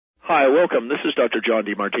Hi, welcome. This is Dr. John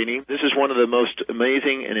DeMartini. This is one of the most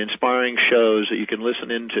amazing and inspiring shows that you can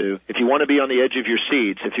listen into. If you want to be on the edge of your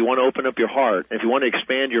seats, if you want to open up your heart, if you want to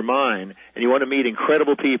expand your mind, and you want to meet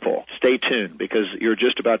incredible people, stay tuned because you're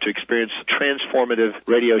just about to experience a transformative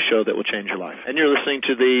radio show that will change your life. And you're listening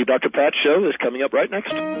to the Dr. Pat Show that's coming up right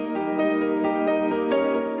next.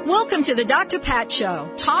 Welcome to the Dr. Pat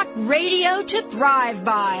Show. Talk radio to thrive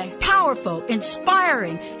by. Powerful,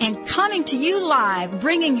 inspiring, and coming to you live,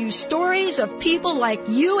 bringing you stories of people like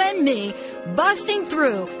you and me, busting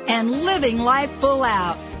through and living life full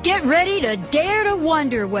out. Get ready to dare to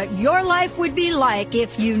wonder what your life would be like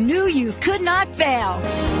if you knew you could not fail.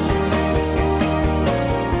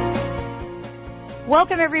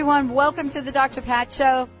 Welcome, everyone. Welcome to the Dr. Pat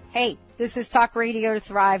Show. Hey, this is Talk Radio to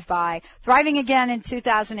Thrive By. Thriving again in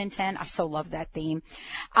 2010. I so love that theme.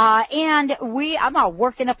 And I'm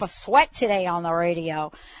working up a sweat today on the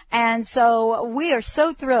radio. And so we are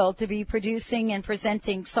so thrilled to be producing and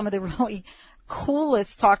presenting some of the really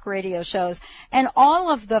coolest talk radio shows. And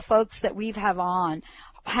all of the folks that we've have on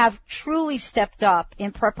have truly stepped up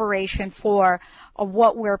in preparation for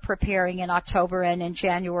what we're preparing in October and in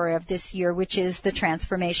January of this year, which is the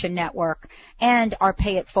Transformation Network and our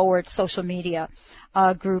Pay It Forward social media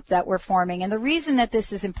group that we're forming. And the reason that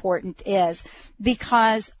this is important is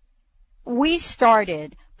because we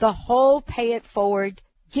started the whole Pay It Forward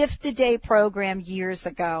Gift a Day program years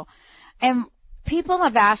ago. And people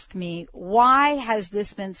have asked me, why has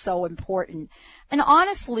this been so important? And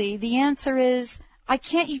honestly, the answer is, I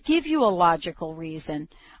can't give you a logical reason.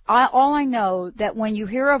 All I know that when you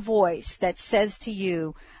hear a voice that says to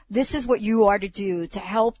you, this is what you are to do to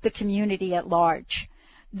help the community at large,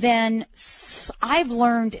 then I've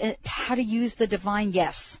learned how to use the divine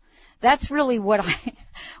yes. That's really what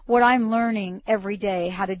I'm learning every day,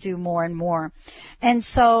 how to do more and more. And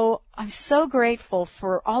so I'm so grateful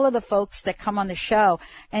for all of the folks that come on the show.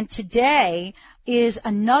 And today is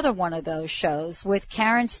another one of those shows with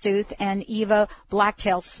Karen Stuth and Eva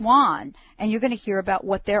Blacktail Swan. And you're going to hear about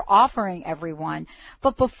what they're offering everyone.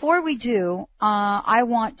 But before we do, I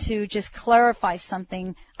want to just clarify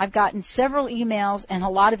something. I've gotten several emails and a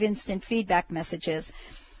lot of instant feedback messages.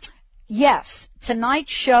 Yes,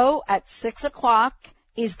 tonight's show at 6 o'clock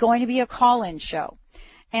is going to be a call-in show.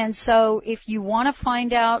 And so if you want to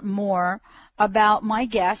find out more about my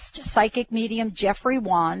guest, psychic medium Jeffrey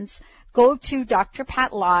Wands, go to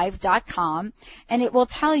drpatlive.com, and it will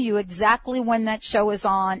tell you exactly when that show is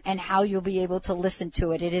on and how you'll be able to listen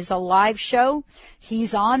to it. It is a live show.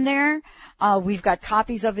 He's on there. We've got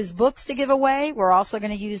copies of his books to give away. We're also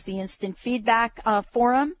going to use the instant feedback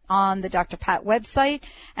forum on the Dr. Pat website.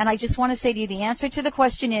 And I just want to say to you, the answer to the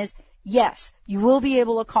question is yes, you will be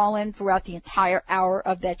able to call in throughout the entire hour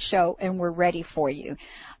of that show, and we're ready for you.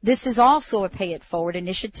 This is also a Pay It Forward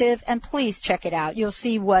initiative, and please check it out. You'll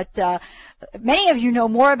see what many of you know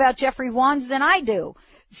more about Jeffrey Wands than I do.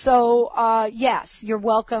 So, yes, you're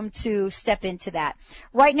welcome to step into that.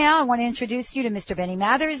 Right now, I want to introduce you to Mr. Benny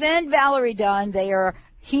Mathers and Valerie Dunn. They are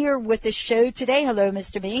here with the show today. Hello,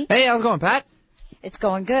 Mr. B. Hey, how's it going, Pat? It's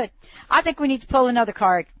going good. I think we need to pull another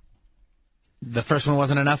card. The first one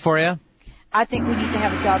wasn't enough for you? I think we need to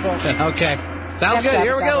have a double. Okay. Sounds good.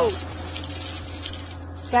 Here we go.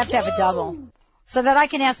 We have to have a double so that I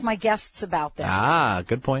can ask my guests about this. Ah,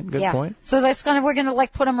 good point. Good point. So we're going to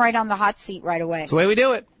put them right on the hot seat right away. That's the way we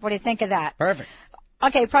do it. What do you think of that? Perfect.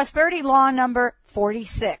 Okay, prosperity law number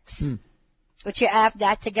 46. Which you add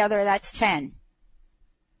that together, that's 10.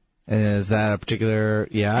 Is that a particular,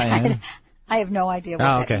 and? I have no idea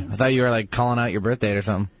what that means. I thought you were calling out your birth date or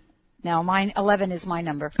something. No, 11 is my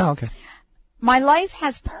number. Oh, okay. My life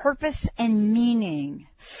has purpose and meaning.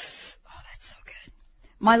 Oh, that's so good.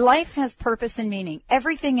 My life has purpose and meaning.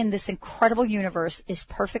 Everything in this incredible universe is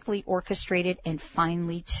perfectly orchestrated and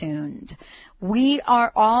finely tuned. We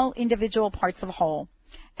are all individual parts of a whole.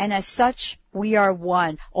 And as such, we are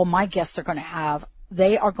one. Oh, my guests are going to have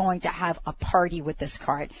a party with this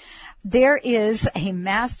card. There is a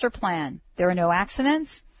master plan. There are no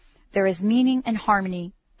accidents. There is meaning and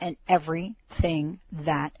harmony in everything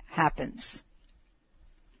that happens.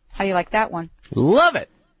 How do you like that one? Love it.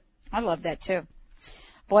 I love that too.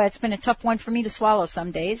 Boy, it's been a tough one for me to swallow some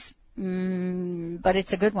days, but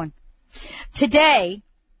it's a good one. Today,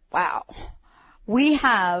 wow, we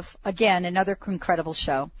have, again, another incredible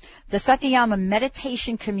show. The Satiama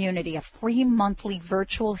Meditation Community, a free monthly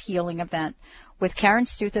virtual healing event with Karen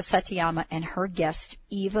Stuth of Satiama and her guest,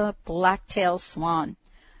 Eva Blacktail Swan.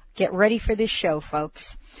 Get ready for this show,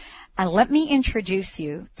 folks. And let me introduce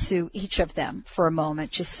you to each of them for a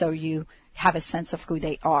moment, just so you have a sense of who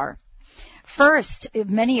they are. First,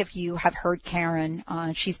 many of you have heard Karen.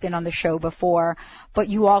 She's been on the show before, but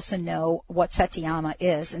you also know what Satiama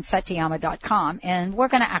is and Satiama.com. And we're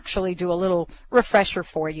going to actually do a little refresher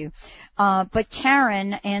for you. But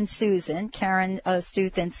Karen and Susan, Karen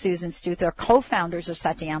Stuth and Susan Stuth are co-founders of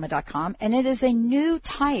Satiama.com, and it is a new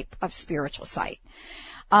type of spiritual site.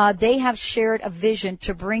 They have shared a vision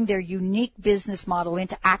to bring their unique business model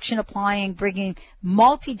into action, bringing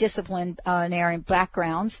multidisciplinary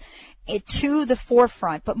backgrounds to the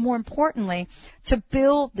forefront, but more importantly, to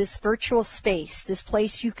build this virtual space, this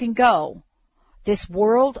place you can go, this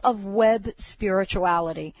world of web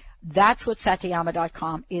spirituality. That's what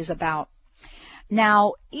Satiama.com is about.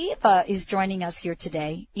 Now, Eva is joining us here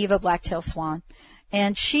today, Eva Blacktail Swan.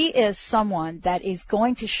 And she is someone that is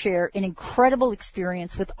going to share an incredible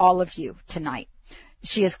experience with all of you tonight.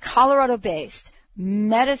 She is Colorado-based,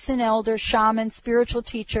 medicine elder, shaman, spiritual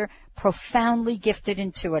teacher, profoundly gifted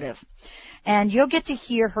intuitive. And you'll get to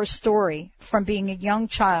hear her story from being a young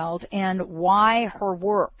child and why her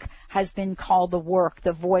work has been called the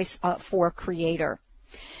voice for a creator.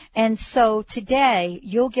 And so today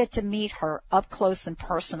you'll get to meet her up close and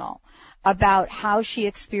personal about how she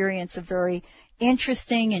experienced a very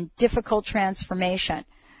interesting and difficult transformation,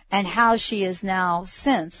 and how she has now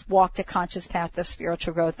since walked a conscious path of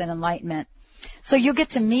spiritual growth and enlightenment. So you'll get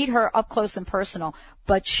to meet her up close and personal,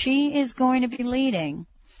 but she is going to be leading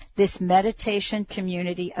this meditation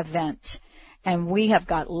community event, and we have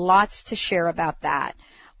got lots to share about that.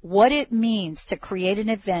 What it means to create an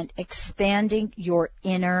event expanding your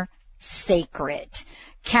inner sacred.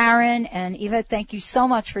 Karen and Eva, thank you so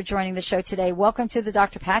much for joining the show today. Welcome to the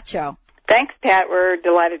Dr. Pat Show. Thanks, Pat. We're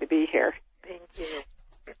delighted to be here. Thank you.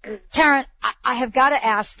 Karen, I have got to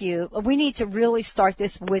ask you, we need to really start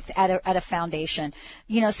this at a foundation.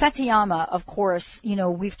 You know, Satiama, of course, you know,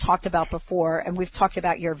 we've talked about before, and we've talked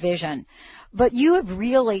about your vision, but you have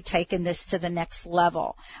really taken this to the next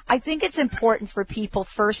level. I think it's important for people,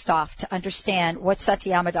 first off, to understand what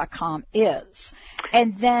Satiama.com is,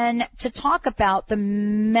 and then to talk about the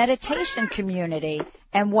meditation community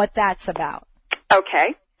and what that's about.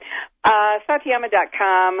 Okay.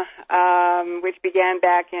 Satiama.com, which began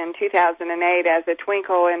back in 2008 as a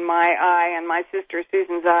twinkle in my eye and my sister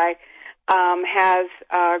Susan's eye, has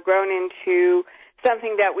grown into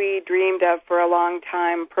something that we dreamed of for a long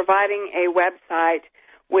time, providing a website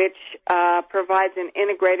which provides an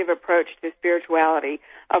integrative approach to spirituality,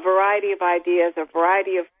 a variety of ideas, a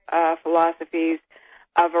variety of philosophies,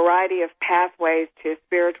 a variety of pathways to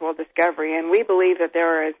spiritual discovery. And we believe that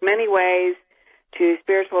there are as many ways to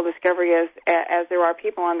spiritual discovery as there are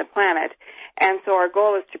people on the planet. And so our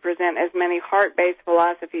goal is to present as many heart-based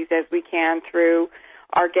philosophies as we can through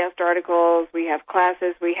our guest articles. We have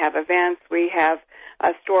classes, we have events, we have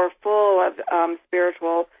a store full of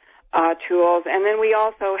spiritual tools. And then we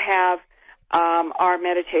also have our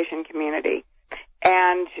meditation community.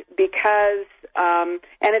 And because, and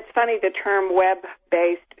it's funny, the term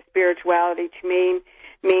web-based spirituality to me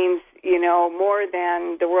means, you know, more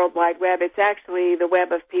than the World Wide Web. It's actually the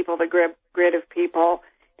web of people, the grid of people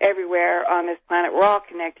everywhere on this planet. We're all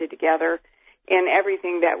connected together in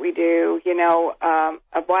everything that we do. You know,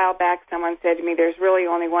 a while back someone said to me, there's really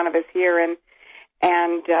only one of us here, and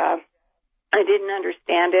I didn't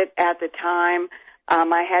understand it at the time.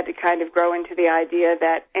 I had to kind of grow into the idea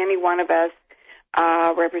that any one of us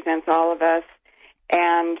represents all of us.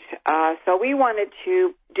 And so we wanted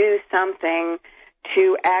to do something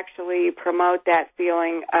to actually promote that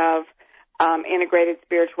feeling of integrated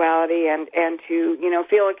spirituality and to, you know,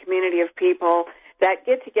 feel a community of people that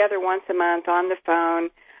get together once a month on the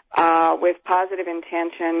phone with positive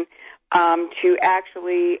intention to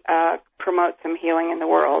actually promote some healing in the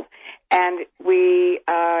world. And we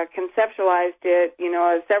conceptualized it, you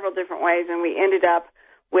know, several different ways, and we ended up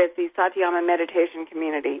with the Satiama Meditation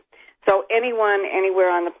Community. So anyone,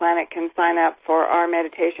 anywhere on the planet can sign up for our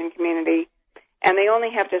meditation community, and they only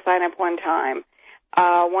have to sign up one time.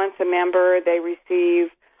 Once a member, they receive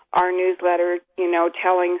our newsletter, you know,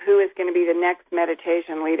 telling who is going to be the next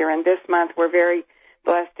meditation leader. And this month, we're very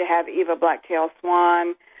blessed to have Eva Blacktail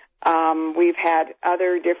Swan. We've had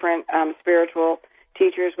other different spiritual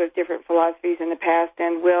teachers with different philosophies in the past,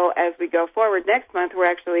 and will, as we go forward next month, we're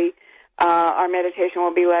actually, our meditation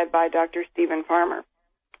will be led by Dr. Stephen Farmer.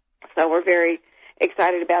 So we're very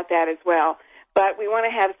excited about that as well. But we want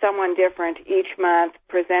to have someone different each month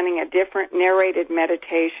presenting a different narrated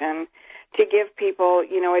meditation to give people,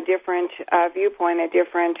 you know, a different viewpoint, a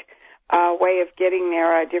different way of getting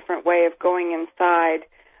there, a different way of going inside,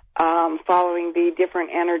 following the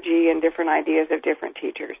different energy and different ideas of different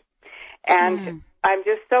teachers. And I'm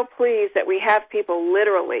just so pleased that we have people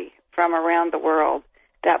literally from around the world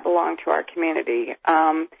that belong to our community.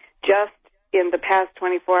 Just in the past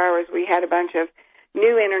 24 hours, we had a bunch of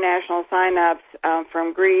new international sign-ups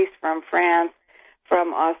from Greece, from France,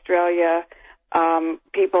 from Australia,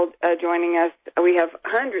 people joining us. We have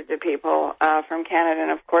hundreds of people from Canada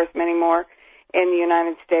and, of course, many more in the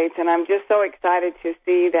United States. And I'm just so excited to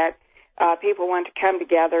see that people want to come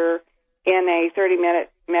together in a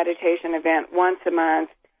 30-minute meditation event once a month,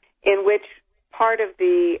 in which part of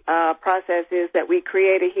the process is that we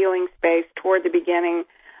create a healing space toward the beginning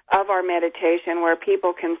of our meditation where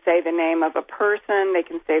people can say the name of a person, they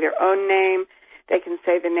can say their own name, they can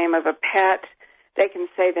say the name of a pet, they can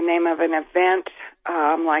say the name of an event,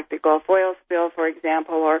 like the Gulf oil spill, for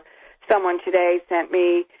example, or someone today sent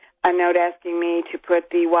me a note asking me to put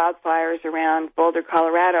the wildfires around Boulder,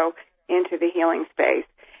 Colorado into the healing space.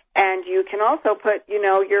 And you can also put,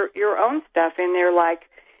 your own stuff in there, like,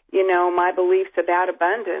 my beliefs about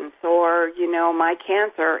abundance, or, my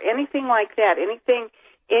cancer, anything like that, anything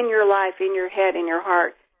in your life, in your head, in your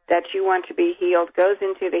heart that you want to be healed goes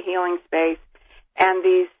into the healing space. And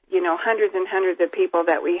these, hundreds and hundreds of people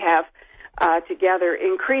that we have together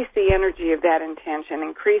increase the energy of that intention,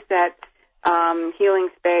 increase that healing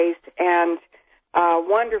space, and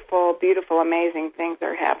wonderful, beautiful, amazing things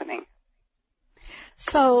are happening.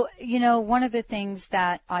 So, one of the things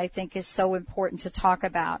that I think is so important to talk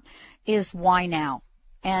about is why now?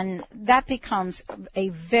 And that becomes a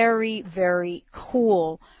very, very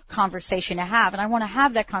cool conversation to have. And I want to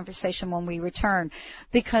have that conversation when we return,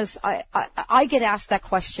 because I get asked that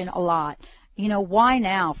question a lot. Why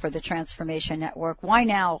now for the Transformation Network? Why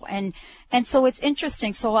now? And so it's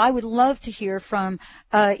interesting. So I would love to hear from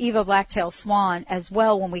Eva Blacktail Swan as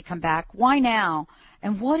well when we come back. Why now?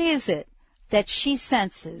 And what is it that she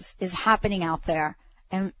senses is happening out there?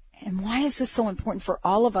 And why is this so important for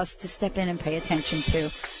all of us to step in and pay attention to?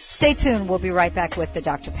 Stay tuned. We'll be right back with the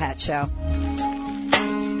Dr. Pat Show.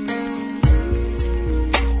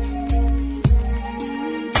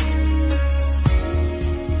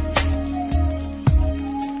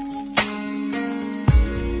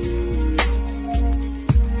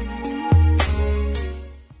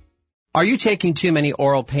 Are you taking too many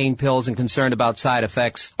oral pain pills and concerned about side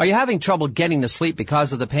effects? Are you having trouble getting to sleep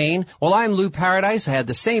because of the pain? Well, I'm Lou Paradise. I had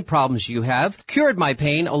the same problems you have. Cured my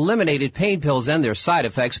pain, eliminated pain pills and their side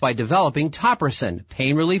effects by developing Topricin,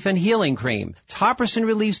 pain relief and healing cream. Topricin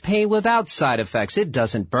relieves pain without side effects. It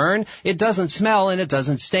doesn't burn, it doesn't smell, and it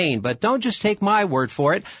doesn't stain. But don't just take my word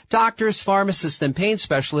for it. Doctors, pharmacists, and pain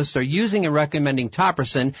specialists are using and recommending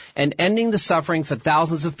Topricin and ending the suffering for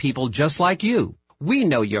thousands of people just like you. We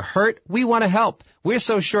know you're hurt. We want to help. We're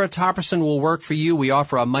so sure Topricin will work for you, we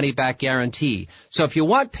offer a money-back guarantee. So if you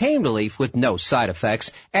want pain relief with no side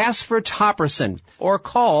effects, ask for Topricin or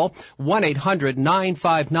call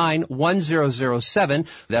 1-800-959-1007.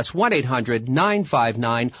 That's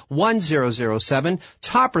 1-800-959-1007.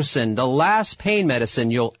 Topricin, the last pain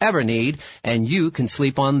medicine you'll ever need, and you can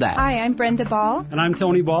sleep on that. Hi, I'm Brenda Ball. And I'm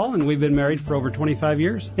Tony Ball, and we've been married for over 25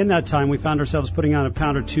 years. In that time, we found ourselves putting on a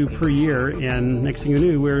pound or two per year, and next thing you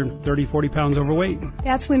knew, we were 30, 40 pounds overweight.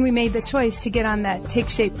 That's when we made the choice to get on that Take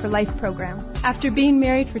Shape for Life program. After being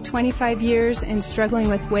married for 25 years and struggling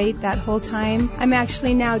with weight that whole time, I'm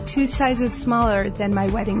actually now 2 sizes smaller than my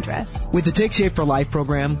wedding dress. With the Take Shape for Life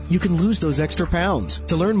program, you can lose those extra pounds.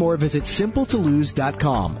 To learn more, visit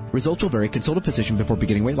simpletolose.com. Results will vary. Consult a physician before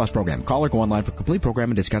beginning weight loss program. Call or go online for complete program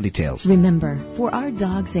and discount details. Remember, for our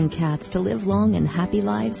dogs and cats to live long and happy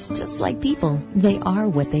lives, just like people, they are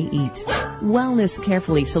what they eat. Wellness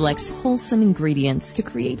carefully selects wholesome ingredients to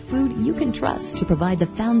create food you can trust to provide the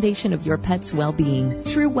foundation of your pet's well-being.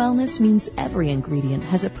 True wellness means every ingredient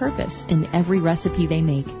has a purpose in every recipe they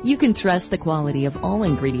make. You can trust the quality of all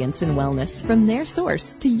ingredients in wellness from their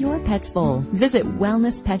source to your pet's bowl. Visit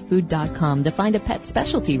wellnesspetfood.com to find a pet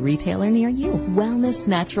specialty retailer near you. Wellness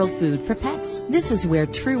natural food for pets. This is where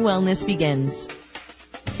true wellness begins.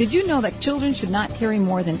 Did you know that children should not carry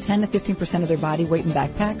more than 10 to 15% of their body weight in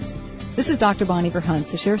backpacks? This is Dr. Bonnie Verhunt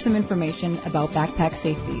to share some information about backpack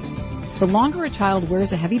safety. The longer a child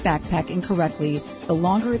wears a heavy backpack incorrectly, the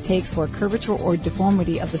longer it takes for a curvature or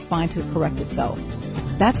deformity of the spine to correct itself.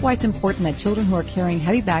 That's why it's important that children who are carrying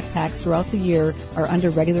heavy backpacks throughout the year are under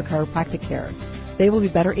regular chiropractic care. They will be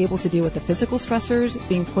better able to deal with the physical stressors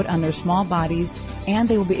being put on their small bodies, and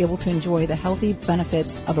they will be able to enjoy the healthy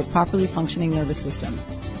benefits of a properly functioning nervous system.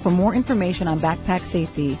 For more information on backpack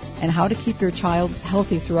safety and how to keep your child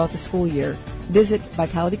healthy throughout the school year, visit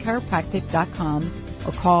vitalitychiropractic.com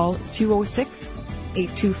or call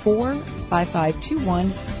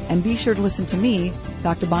 206-824-5521, and be sure to listen to me,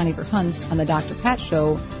 Dr. Bonnie Verhunt, on the Dr. Pat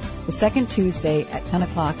Show the second Tuesday at 10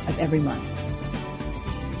 o'clock of every month.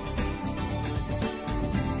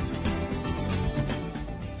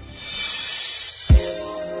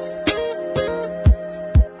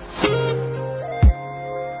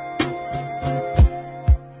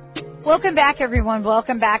 Welcome back, everyone.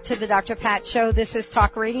 Welcome back to the Dr. Pat Show. This is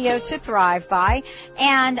Talk Radio to Thrive By,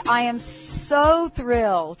 and I am so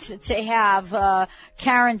thrilled to have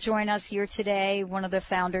Karen join us here today, one of the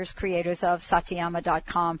founders, creators of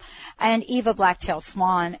Satiama.com, and Eva Blacktail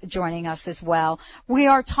Swan joining us as well. We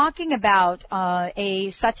are talking about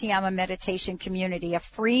a Satiama Meditation Community, a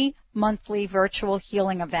free monthly virtual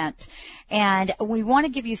healing event, and we want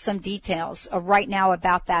to give you some details right now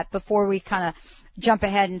about that before we kind of jump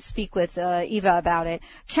ahead and speak with Eva about it.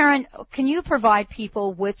 Karen, can you provide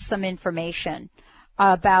people with some information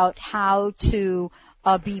about how to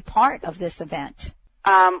be part of this event?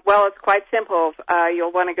 Well, it's quite simple.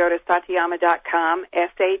 You'll want to go to Satiama.com,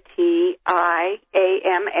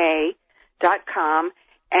 Satiama.com,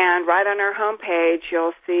 and right on our homepage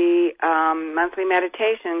you'll see monthly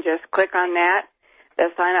meditation. Just click on that.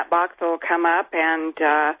 The sign-up box will come up, and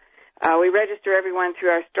we register everyone through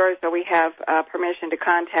our store, so we have permission to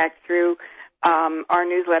contact through our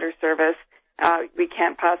newsletter service. We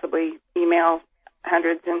can't possibly email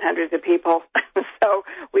hundreds and hundreds of people, so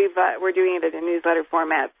we're doing it in a newsletter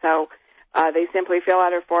format. So they simply fill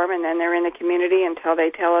out a form, and then they're in the community until they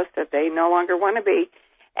tell us that they no longer want to be.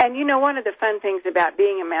 And, you know, one of the fun things about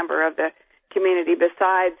being a member of the community,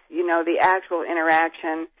 besides, you know, the actual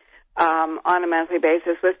interaction on a monthly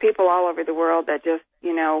basis with people all over the world that just,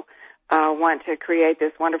 you know, want to create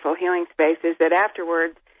this wonderful healing space, is that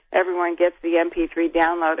afterwards everyone gets the MP3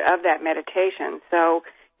 download of that meditation. So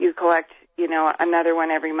you collect, you know, another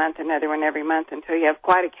one every month until you have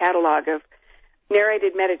quite a catalog of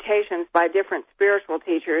narrated meditations by different spiritual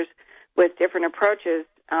teachers with different approaches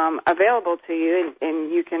available to you,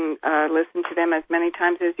 and you can listen to them as many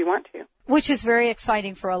times as you want to. Which is very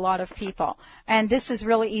exciting for a lot of people. And this is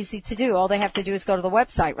really easy to do. All they have to do is go to the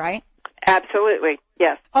website, right? Absolutely,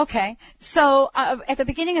 yes. Okay. So at the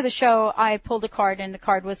beginning of the show, I pulled a card, and the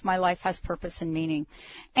card was My Life Has Purpose and Meaning.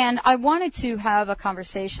 And I wanted to have a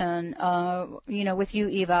conversation, you know, with you,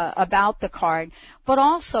 Eva, about the card, but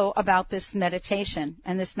also about this meditation,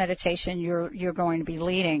 and this meditation you're going to be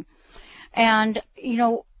leading. And, you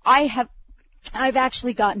know, I've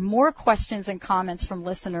actually gotten more questions and comments from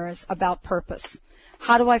listeners about purpose.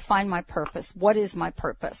 How do I find my purpose? What is my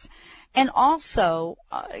purpose? And also,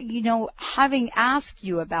 you know, having asked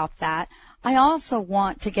you about that, I also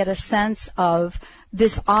want to get a sense of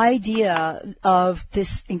this idea of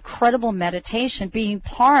this incredible meditation being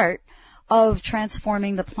part of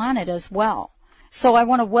transforming the planet as well. So I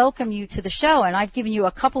want to welcome you to the show, and I've given you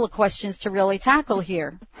a couple of questions to really tackle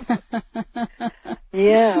here.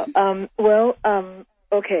 Yeah.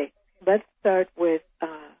 Okay. Let's start with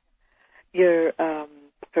your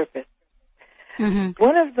purpose. Mm-hmm.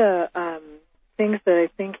 One of the things that I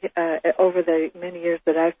think over the many years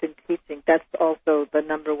that I've been teaching, that's also the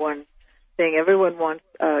number one thing. Everyone wants,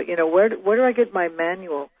 you know, where do I get my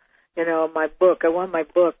manual? You know, my book. I want my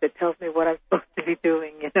book that tells me what I'm supposed to be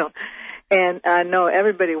doing, you know. And I know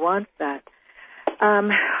everybody wants that.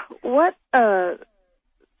 What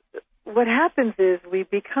happens is we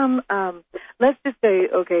become, let's just say,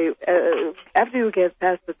 okay, after you get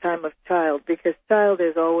past the time of child, because child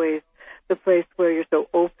is always the place where you're so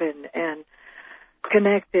open and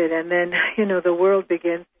connected, and then, you know, the world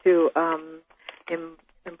begins to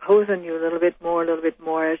impose on you a little bit more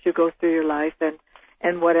as you go through your life and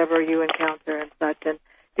whatever you encounter and such, and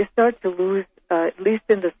you start to lose, at least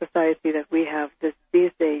in the society that we have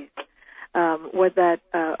these days, what that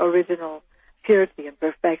original purity and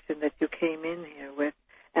perfection that you came in here with,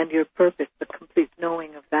 and your purpose, the complete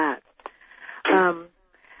knowing of that.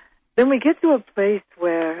 Then we get to a place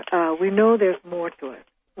where we know there's more to it.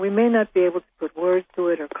 We may not be able to put words to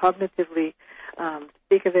it or cognitively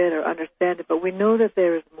speak of it or understand it, but we know that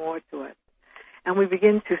there is more to it. And we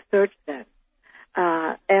begin to search then.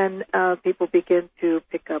 And people begin to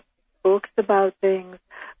pick up books about things,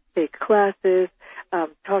 take classes,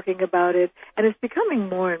 talking about it, and it's becoming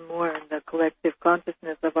more and more in the collective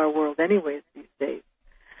consciousness of our world anyways these days.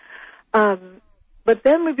 But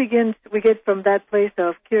then we get from that place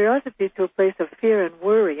of curiosity to a place of fear and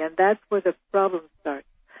worry, and that's where the problem starts,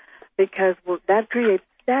 because that creates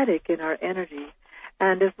static in our energy,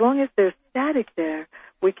 and as long as there's static there,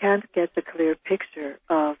 we can't get the clear picture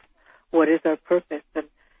of what is our purpose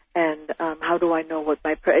and how do I know what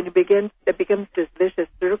my purpose, and it becomes this vicious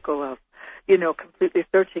circle of, you know, completely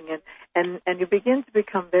searching, and you begin to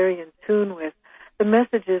become very in tune with the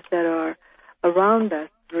messages that are around us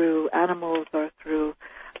through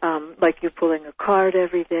pulling a card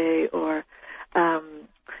every day, or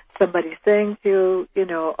somebody saying to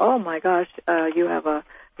you, oh my gosh, you have a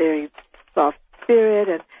very soft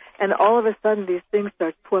spirit, and all of a sudden these things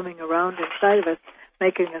start swimming around inside of us,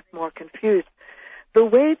 making us more confused. The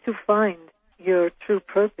way to find your true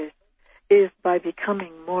purpose is by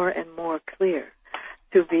becoming more and more clear,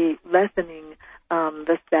 to be lessening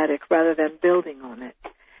the static rather than building on it,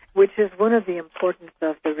 which is one of the importance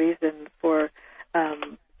of the reason for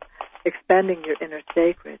expanding your inner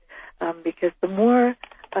sacred, because the more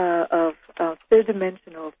of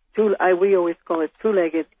third-dimensional, we always call it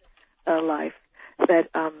two-legged life, that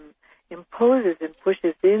imposes and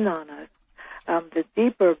pushes in on us, the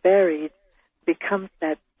deeper buried becomes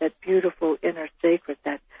that beautiful inner sacred,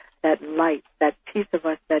 that light, that piece of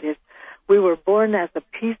us that is, we were born as a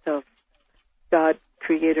piece of God,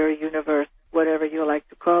 Creator, universe, whatever you like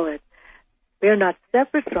to call it. We are not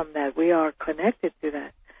separate from that. We are connected to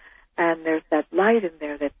that. And there's that light in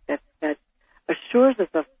there that assures us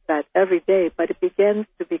of that every day, but it begins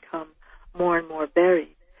to become more and more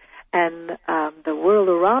buried. And the world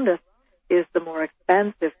around us is the more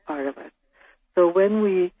expansive part of us. So when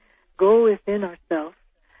we go within ourselves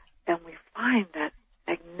and we find that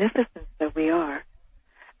magnificence that we are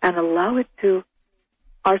and allow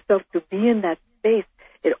ourselves to be in that space,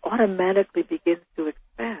 it automatically begins to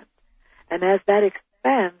expand. And as that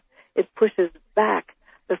expands, it pushes back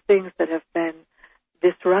the things that have been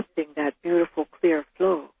disrupting that beautiful, clear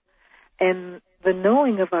flow. And the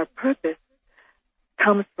knowing of our purpose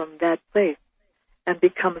comes from that place and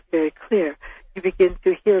becomes very clear. You begin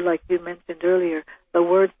to hear, like you mentioned earlier, the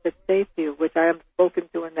words that say to you, which I am spoken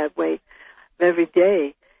to in that way every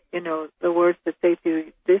day, the words that say to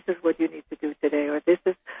you, this is what you need to do today, or this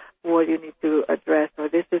is what you need to address, or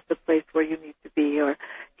this is the place where you need to be, or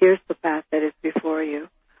here's the path that is before you.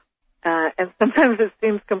 And sometimes it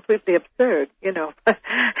seems completely absurd, but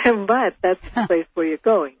that's the place where you're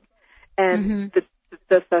going. And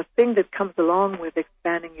the thing that comes along with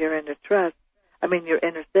expanding your inner your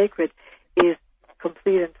inner sacred, is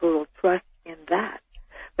complete and total trust in that.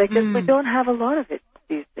 Because we don't have a lot of it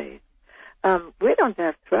these days. We don't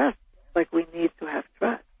have trust like we need to have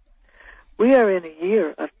trust. We are in a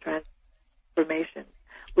year of transformation.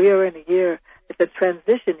 We are in a year, it's a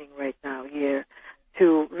transitioning right now year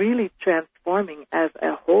to really transforming as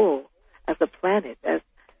a whole, as a planet, as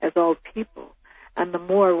all people. And the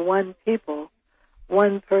more one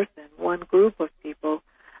person, one group of people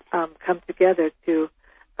come together to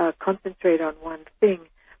concentrate on one thing,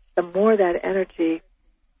 the more that energy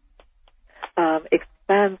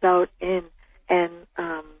expands out in and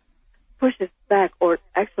pushes back or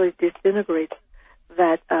actually disintegrates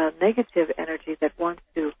that negative energy that wants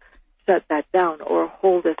to shut that down or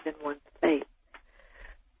hold us in one space.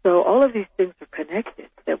 So all of these things are connected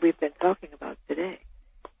that we've been talking about today.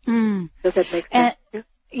 Does that make sense?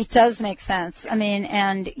 It does make sense.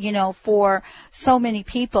 For so many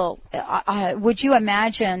people, would you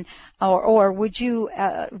imagine, or would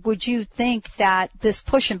you think that this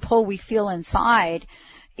push and pull we feel inside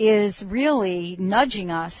is really nudging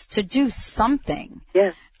us to do something?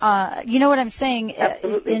 Yes. You know what I'm saying?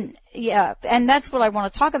 Absolutely. And that's what I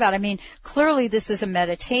want to talk about. Clearly this is a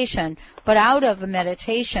meditation, but out of a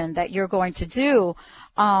meditation that you're going to do,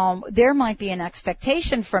 there might be an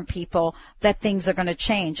expectation from people that things are going to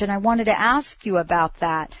change. And I wanted to ask you about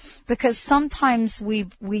that, because sometimes we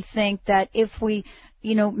think that if we,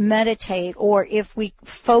 meditate or if we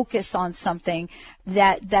focus on something,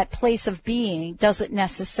 that place of being doesn't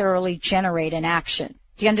necessarily generate an action.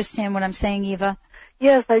 Do you understand what I'm saying, Eva?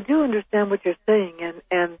 Yes, I do understand what you're saying.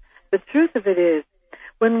 And the truth of it is,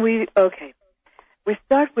 when we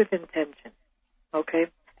start with intention, okay?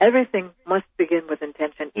 Everything must begin with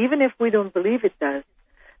intention. Even if we don't believe it does,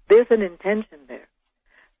 there's an intention there.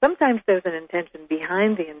 Sometimes there's an intention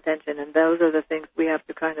behind the intention, and those are the things we have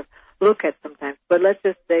to kind of look at sometimes. But let's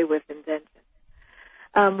just stay with intention.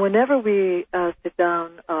 Whenever we sit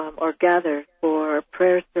down or gather for a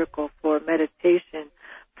prayer circle, for meditation,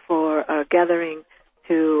 for gathering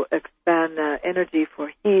to expand energy,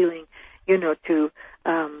 for healing, to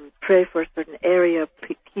pray for a certain area,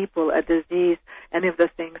 people, a disease, any of the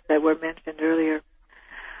things that were mentioned earlier.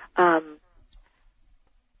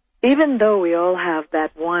 Even though we all have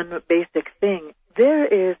that one basic thing, there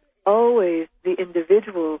is always the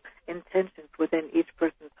individual intentions within each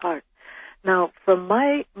person's heart. Now, from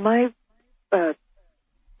my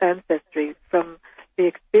ancestry, from the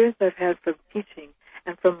experience I've had from teaching,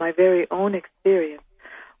 and from my very own experience,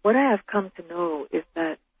 what I have come to know is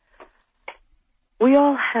that we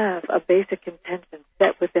all have a basic intention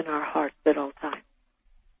set within our hearts at all times.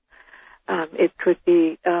 It could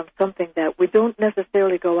be something that we don't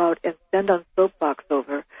necessarily go out and stand on soapbox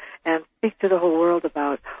over and speak to the whole world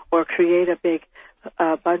about or create a big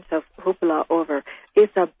bunch of hoopla over.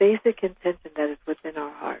 It's a basic intention that is within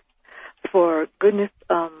our heart for goodness,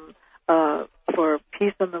 for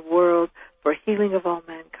peace in the world, for healing of all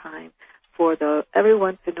mankind, for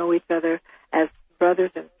everyone to know each other as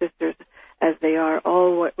brothers and sisters, as they are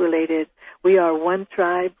all related. We are one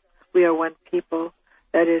tribe. We are one people.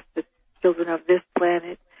 That is the children of this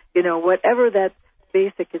planet. You know, whatever that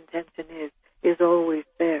basic intention is always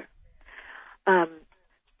there.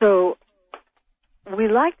 So we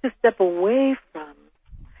like to step away from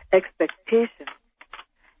expectation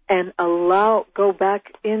and go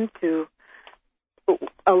back into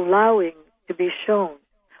allowing to be shown.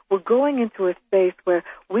 We're going into a space where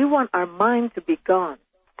we want our mind to be gone,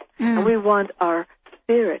 and we want our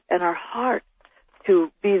spirit and our heart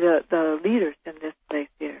to be the leaders in this place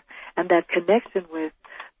here, and that connection with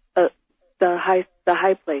the high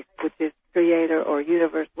place, which is Creator or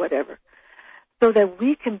universe, whatever, so that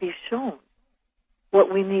we can be shown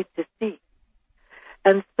what we need to see.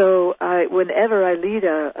 And so whenever I lead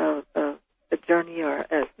a journey or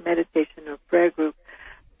a meditation or prayer group,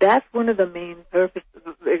 that's one of the main purposes,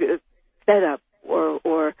 setup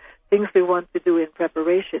or things we want to do in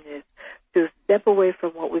preparation is to step away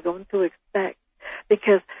from what we're going to expect.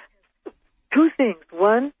 Because two things.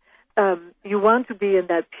 One, you want to be in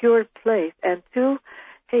that pure place. And two,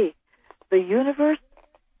 hey, the universe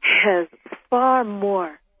has far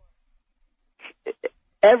more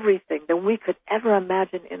everything than we could ever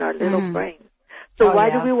imagine in our little brains. So why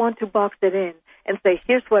do we want to box it in and say,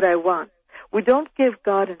 here's what I want? We don't give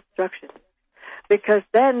God instructions, because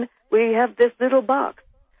then we have this little box.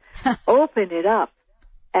 Open it up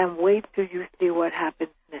and wait till you see what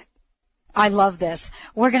happens next. I love this.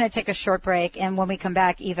 We're going to take a short break, and when we come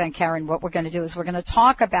back, Eva and Karen, what we're going to do is we're going to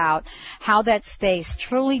talk about how that space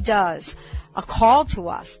truly does a call to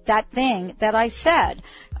us, that thing that I said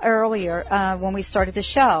earlier when we started the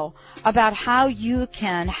show, about how you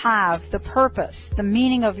can have the purpose, the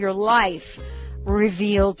meaning of your life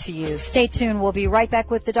revealed to you. Stay tuned. We'll be right back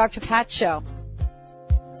with the Dr. Pat Show.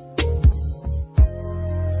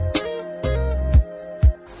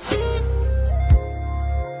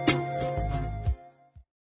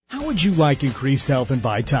 How would you like increased health and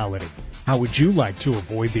vitality? How would you like to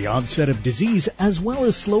avoid the onset of disease as well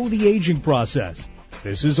as slow the aging process?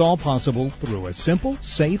 This is all possible through a simple,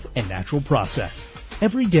 safe, and natural process.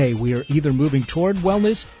 Every day we are either moving toward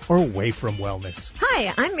wellness or away from wellness.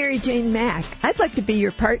 Hi, I'm Mary Jane Mack. I'd like to be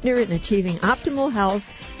your partner in achieving optimal health.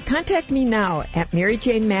 Contact me now at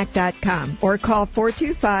maryjanemack.com or call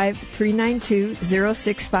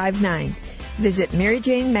 425-392-0659. Visit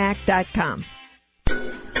maryjanemack.com.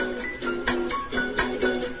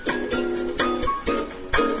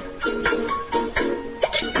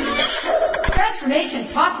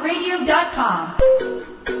 TransformationTalkRadio.com.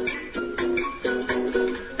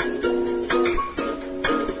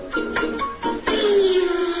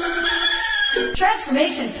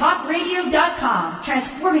 TransformationTalkRadio.com.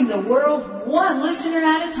 Transforming the world one listener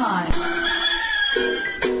at a time.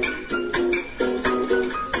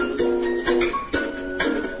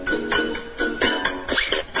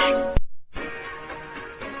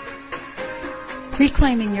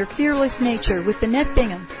 Reclaiming your fearless nature with Annette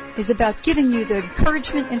Bingham is about giving you the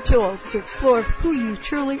encouragement and tools to explore who you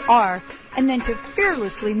truly are and then to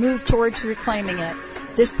fearlessly move towards reclaiming it.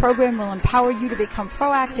 This program will empower you to become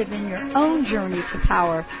proactive in your own journey to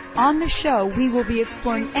power. On the show, we will be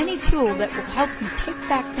exploring any tool that will help you take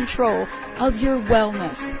back control of your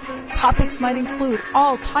wellness. Topics might include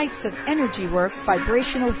all types of energy work,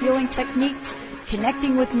 vibrational healing techniques,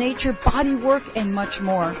 connecting with nature, body work, and much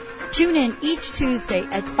more. Tune in each Tuesday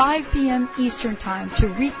at 5 p.m. Eastern Time to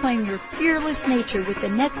reclaim your fearless nature with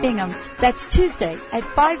Annette Bingham. That's Tuesday at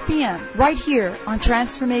 5 p.m. right here on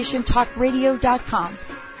TransformationTalkRadio.com.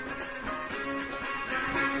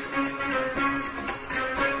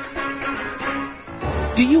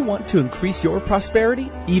 Do you want to increase your prosperity,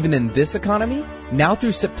 even in this economy? Now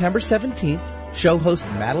through September 17th, show host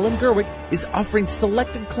Madeline Gerwick is offering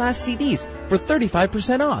selected class CDs for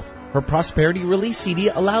 35% off. Her Prosperity Release CD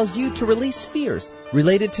allows you to release fears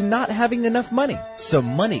related to not having enough money, so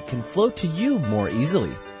money can flow to you more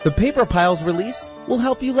easily. The Paper Piles release will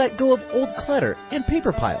help you let go of old clutter and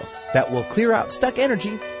paper piles that will clear out stuck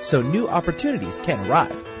energy so new opportunities can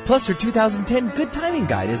arrive. Plus, her 2010 Good Timing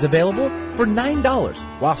Guide is available for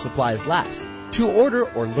 $9 while supplies last. To order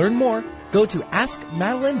or learn more, go to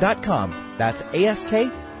AskMadeline.com. That's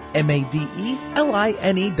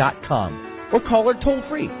AskMadeline.com. Or call her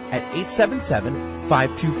toll-free at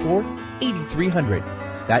 877-524-3333.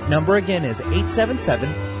 877-524-8300. That number again is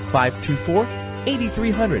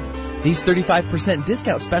 877-524-8300. These 35%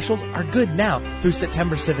 discount specials are good now through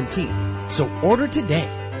September 17th. So order today.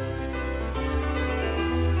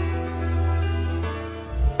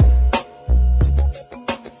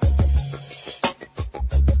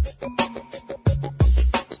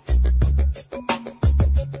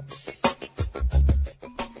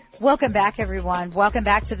 Welcome back, everyone. Welcome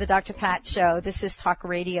back to the Dr. Pat Show. This is Talk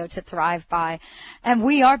Radio to Thrive By, and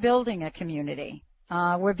we are building a community.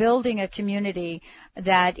 We're building a community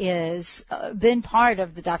that is been part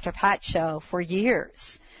of the Dr. Pat Show for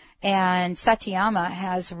years, and Satiama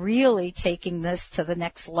has really taken this to the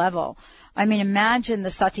next level. I mean, imagine the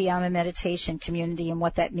Satiama meditation community and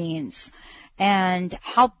what that means, and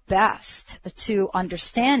how best to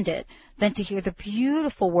understand it than to hear the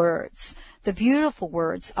beautiful words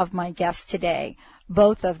of my guest today,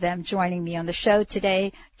 both of them joining me on the show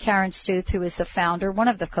today, Karen Stuth, who is the founder, one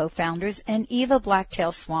of the co-founders, and Eva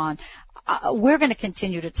Blacktail Swan. We're going to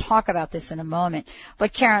continue to talk about this in a moment.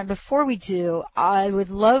 But Karen, before we do, I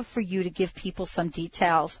would love for you to give people some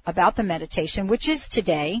details about the meditation, which is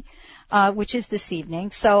today, which is this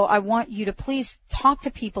evening. So I want you to please talk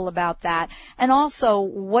to people about that, and also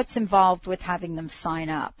what's involved with having them sign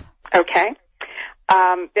up. Okay.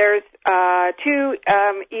 There's two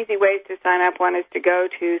easy ways to sign up. One is to go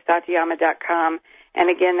to Satiama.com, and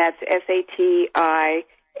again, that's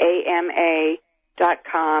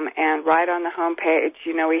Satiama.com, and right on the home page,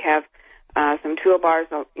 we have some toolbars,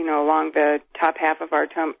 along the top half of our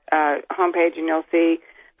home page, and you'll see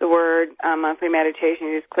the word monthly meditation.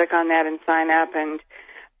 You just click on that and sign up, and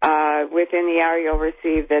within the hour, you'll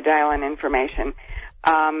receive the dial-in information.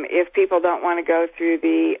 If people don't want to go through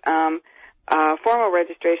the formal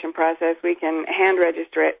registration process, we can hand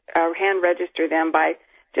register them by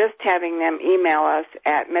just having them email us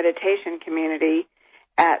at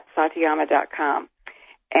meditationcommunity@Satiama.com.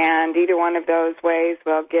 And either one of those ways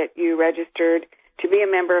will get you registered to be a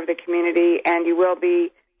member of the community, and you will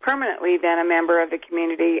be permanently then a member of the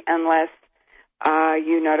community unless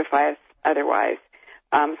you notify us otherwise.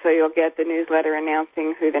 So you'll get the newsletter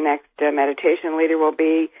announcing who the next meditation leader will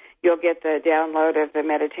be. You'll get the download of the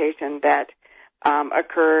meditation that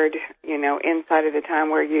occurred, inside of the time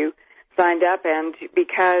where you signed up. And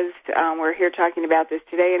because we're here talking about this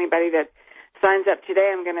today, anybody that signs up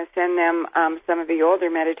today, I'm going to send them some of the older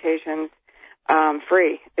meditations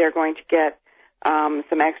free. They're going to get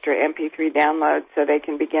some extra MP3 downloads so they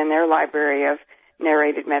can begin their library of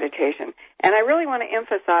narrated meditation. And I really want to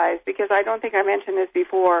emphasize, because I don't think I mentioned this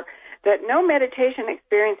before, that no meditation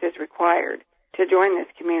experience is required to join this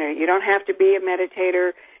community. You don't have to be a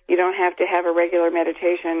meditator. You don't have to have a regular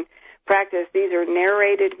meditation practice. These are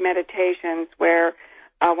narrated meditations where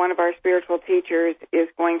one of our spiritual teachers is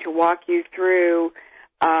going to walk you through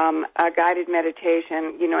a guided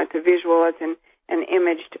meditation. It's a visual, it's an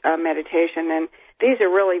imaged meditation. And these are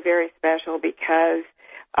really very special because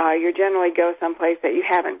you generally go someplace that you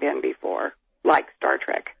haven't been before, like Star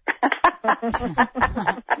Trek.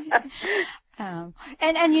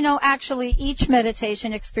 Actually, each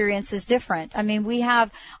meditation experience is different. I mean,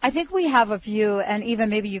 I think we have a view, and even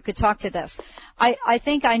maybe you could talk to this. I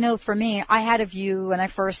think I know for me, I had a view when I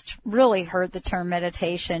first really heard the term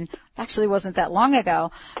meditation. Actually, wasn't that long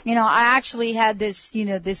ago. I actually had this,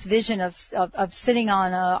 this vision of sitting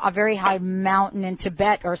on a very high mountain in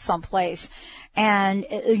Tibet or someplace, and,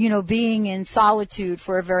 being in solitude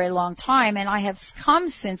for a very long time. And I have come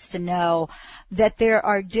since to know that there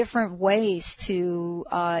are different ways to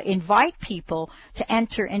invite people to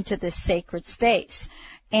enter into this sacred space.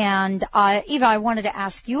 And Eva, I wanted to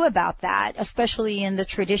ask you about that, especially in the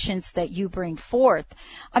traditions that you bring forth.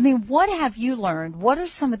 I mean, what have you learned? What are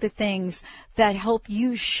some of the things that help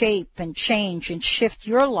you shape and change and shift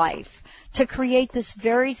your life to create this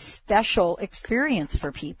very special experience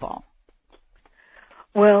for people?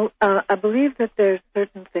 Well, I believe that there's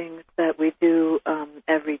certain things that we do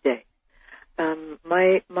every day. From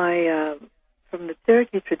the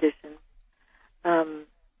Cherokee tradition,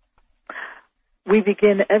 we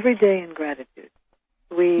begin every day in gratitude.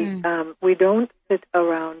 We don't sit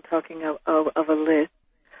around talking of a list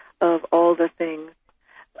of all the things.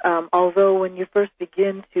 Although when you first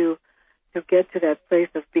begin to get to that place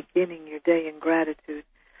of beginning your day in gratitude,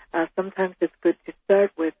 sometimes it's good to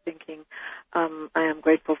start with thinking, I am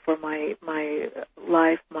grateful for my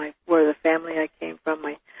life, where the family I came from,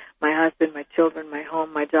 my husband, my children, my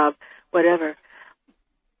home, my job, whatever.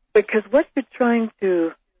 Because what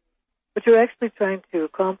you're actually trying to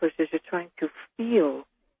accomplish is you're trying to feel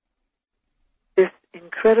this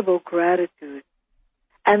incredible gratitude.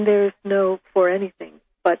 And there is for anything,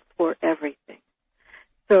 but for everything.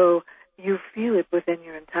 So you feel it within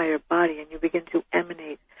your entire body, and you begin to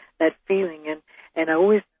emanate that feeling. And I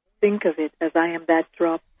always think of it as I am that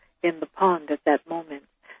drop in the pond at that moment,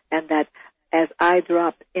 and that as I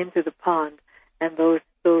drop into the pond, and those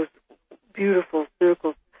beautiful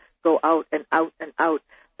circles go out and out and out,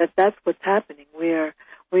 that's what's happening. We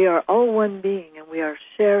are all one being, and we are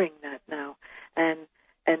sharing that now, and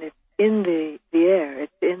it's in the air,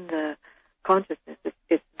 it's in the consciousness,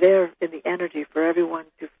 it's there in the energy for everyone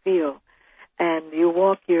to feel. And you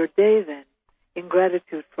walk your day then in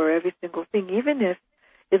gratitude for every single thing, even if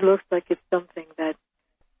it looks like it's something that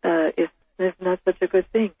is not such a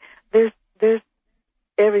good thing. There's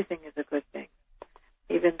everything is a good thing,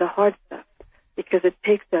 even the hard stuff, because it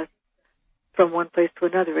takes us from one place to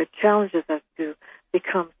another. It challenges us to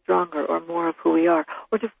become stronger or more of who we are,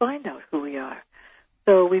 or to find out who we are.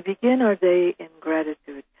 So we begin our day in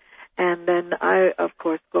gratitude. And then I, of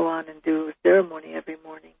course, go on and do a ceremony every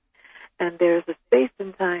morning. And there's a space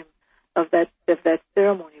and time of that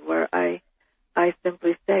ceremony where I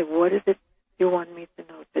simply say, what is it you want me to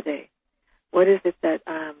know today? What is it that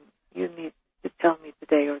you need to tell me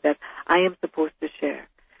today, or that I am supposed to share?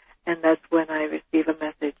 And that's when I receive a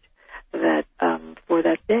message that for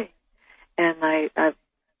that day. And I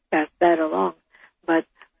pass that along. But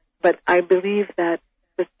I believe that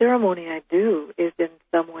the ceremony I do is in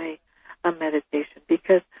some way a meditation,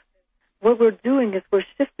 because what we're doing is we're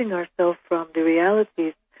shifting ourselves from the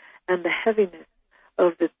realities and the heaviness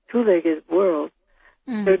of the two-legged world,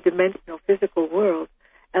 third-dimensional physical world,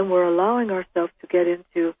 and we're allowing ourselves to get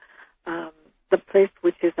into the place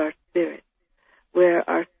which is our spirit, where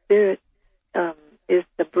our spirit is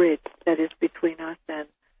the bridge that is between us and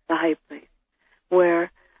the high place,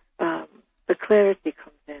 where the clarity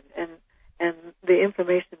comes in, and the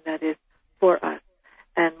information that is for us,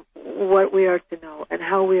 and what we are to know, and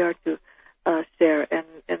how we are to share, and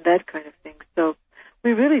that kind of thing. So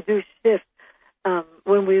we really do shift.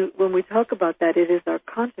 When we talk about that, it is our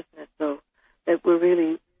consciousness, though, that we're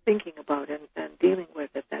really thinking about and dealing with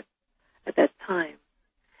at that time.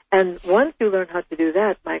 And once you learn how to do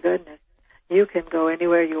that, my goodness, you can go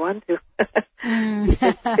anywhere you want to.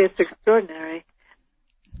 It's extraordinary.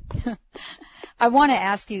 I want to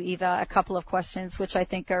ask you, Eva, a couple of questions, which I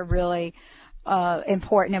think are really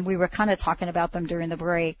important, and we were kind of talking about them during the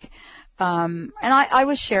break. And I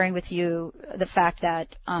was sharing with you the fact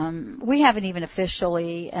that we haven't even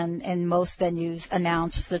officially, and in most venues,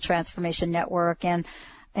 announced the Transformation Network and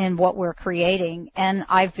what we're creating. And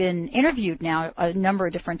I've been interviewed now a number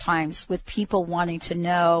of different times with people wanting to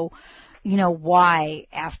know, why,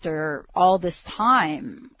 after all this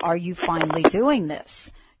time, are you finally doing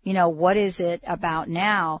this? What is it about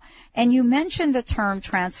now? And you mentioned the term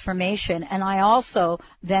transformation, and I also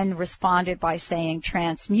then responded by saying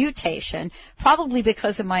transmutation, probably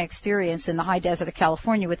because of my experience in the high desert of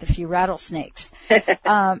California with a few rattlesnakes.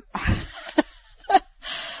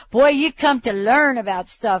 Boy, you come to learn about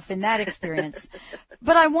stuff in that experience.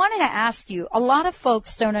 But I wanted to ask you, a lot of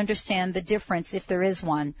folks don't understand the difference, if there is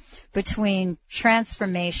one, between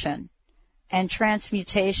transformation and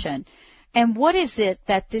transmutation. And what is it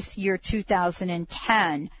that this year,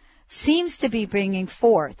 2010, seems to be bringing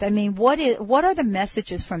forth? I mean, what are the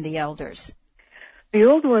messages from the elders? The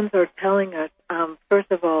old ones are telling us,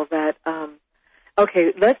 first of all, that,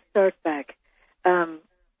 okay, let's start back.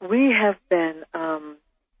 We have been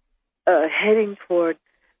heading toward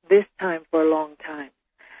this time for a long time.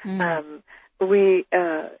 We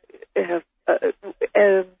have,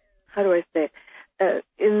 how do I say,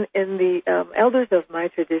 in the elders of my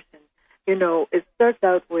tradition, it starts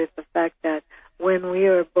out with the fact that when we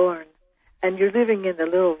are born, and you're living in the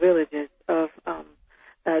little villages of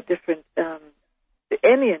different,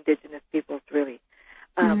 any indigenous peoples really,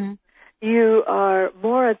 you are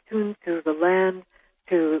more attuned to the land,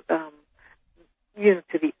 to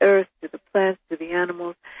to the earth, to the plants, to the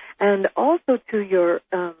animals, and also to your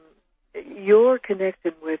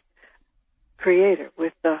connection with Creator,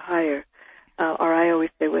 with the higher, or I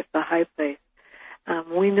always say with the high place.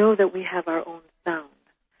 We know that we have our own sound,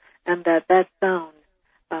 and that sound,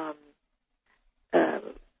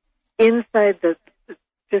 inside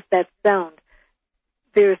just that sound,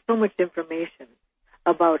 there is so much information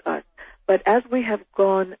about us. But as we have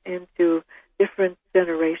gone into different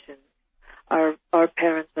generations, our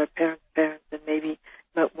parents, and maybe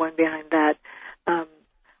one behind that,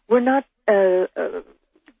 we're not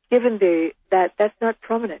given that's not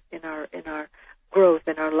prominent in our growth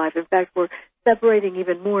in our life. In fact, we're separating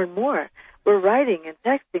even more and more. We're writing and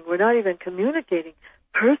texting. We're not even communicating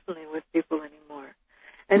personally with people anymore.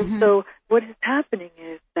 And so what is happening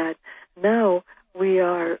is that now we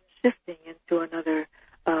are shifting into another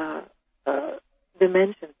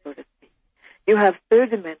dimension, so to speak. You have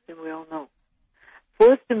third dimension, we all know.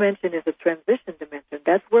 Fourth dimension is a transition dimension.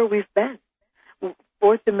 That's where we've been.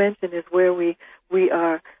 Fourth dimension is where we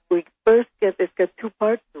first get, it's got two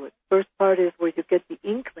parts to it. First part is where you get the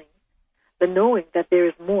inkling, the knowing that there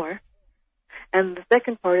is more. And the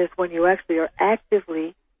second part is when you actually are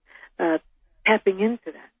actively tapping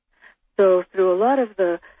into that. So through a lot of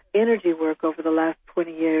the energy work over the last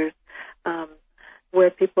 20 years, where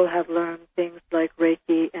people have learned things like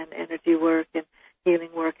Reiki and energy work and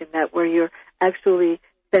healing work and that, where you're actually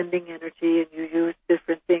sending energy and you use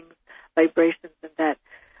different things, vibrations and that.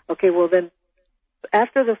 Okay, well then,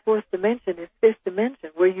 after the fourth dimension is fifth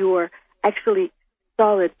dimension, where you are actually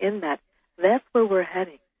solid in that. That's where we're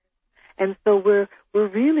heading. And so we're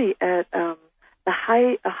really at a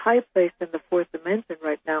high place in the fourth dimension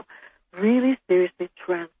right now, really seriously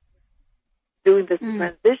doing this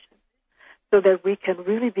transition, so that we can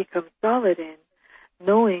really become solid in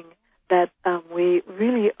knowing that we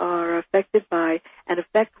really are affected by and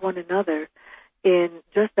affect one another in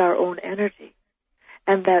just our own energy,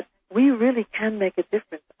 and that we really can make a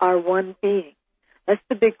difference, our one being. That's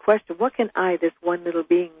the big question. What can I, this one little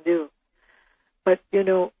being, do? But, you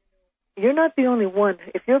know, you're not the only one.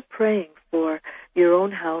 If you're praying for your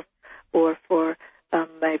own health, or for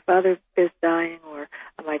my father is dying, or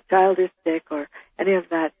my child is sick, or any of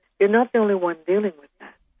that, you're not the only one dealing with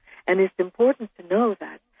that. And it's important to know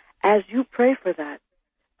that as you pray for that,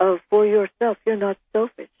 for yourself, you're not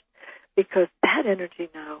selfish, because that energy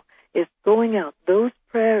now is going out. Those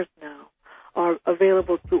prayers now are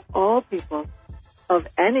available to all people of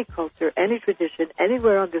any culture, any tradition,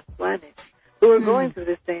 anywhere on this planet who are going through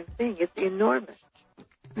the same thing. It's enormous.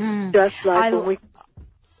 Just like when we...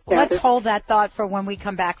 Let's hold that thought for when we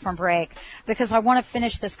come back from break, because I want to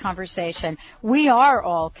finish this conversation. We are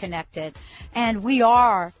all connected, and we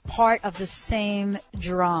are part of the same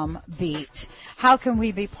drum beat. How can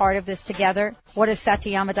we be part of this together? What is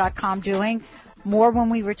Satiama.com doing? More when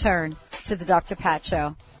we return to the Dr. Pat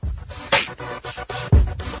Show.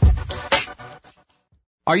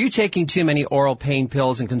 Are you taking too many oral pain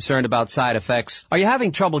pills and concerned about side effects? Are you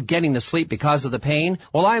having trouble getting to sleep because of the pain?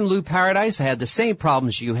 Well, I'm Lou Paradise. I had the same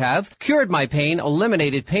problems you have. Cured my pain,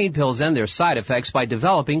 eliminated pain pills and their side effects by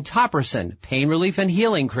developing Topricin, pain relief and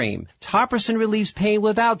healing cream. Topricin relieves pain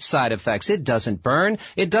without side effects. It doesn't burn,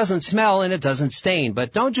 it doesn't smell, and it doesn't stain.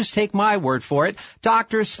 But don't just take my word for it.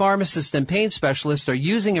 Doctors, pharmacists, and pain specialists are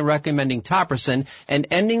using and recommending Topricin and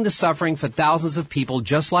ending the suffering for thousands of people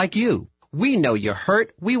just like you. We know you're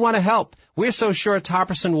hurt. We want to help. We're so sure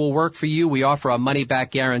Topricin will work for you, we offer a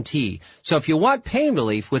money-back guarantee. So if you want pain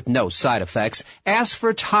relief with no side effects, ask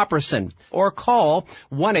for Topricin or call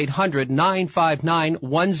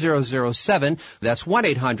 1-800-959-1007. That's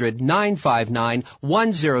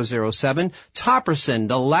 1-800-959-1007. Topricin,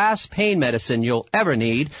 the last pain medicine you'll ever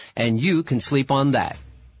need, and you can sleep on that.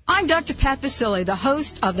 I'm Dr. Pat Basile, the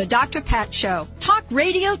host of the Dr. Pat Show. Talk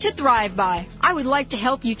radio to thrive by. I would like to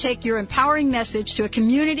help you take your empowering message to a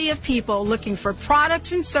community of people looking for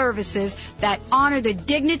products and services that honor the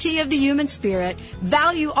dignity of the human spirit,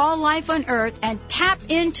 value all life on earth, and tap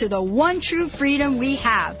into the one true freedom we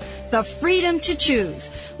have, the freedom to choose.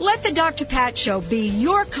 Let the Dr. Pat Show be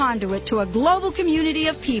your conduit to a global community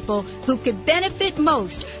of people who could benefit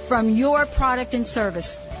most from your product and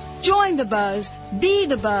service. Join the buzz, be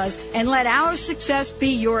the buzz, and let our success be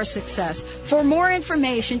your success. For more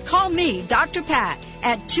information, call me, Dr. Pat,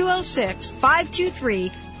 at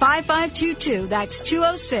 206-523-5522. That's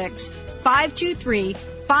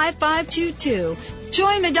 206-523-5522.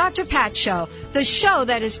 Join the Dr. Pat Show, the show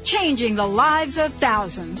that is changing the lives of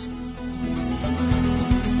thousands.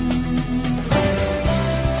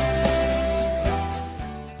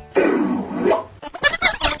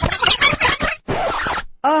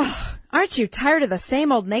 Ugh, aren't you tired of the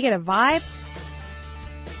same old negative vibe?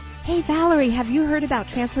 Hey, Valerie, have you heard about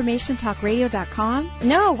TransformationTalkRadio.com?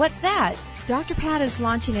 No, what's that? Dr. Pat is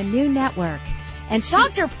launching a new network. And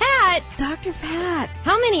Dr. Pat? Dr. Pat.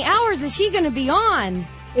 How many hours is she going to be on?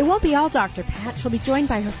 It won't be all Dr. Pat. She'll be joined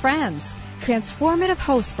by her friends, transformative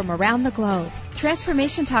hosts from around the globe.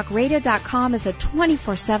 TransformationTalkRadio.com is a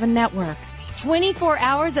 24/7 network. 24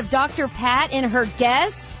 hours of Dr. Pat and her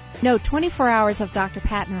guests? No, 24 hours of Dr.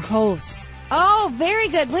 Pat and her hosts. Oh, very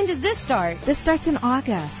good. When does this start? This starts in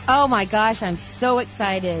August. Oh, my gosh, I'm so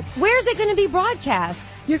excited. Where's it going to be broadcast?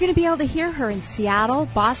 You're going to be able to hear her in Seattle,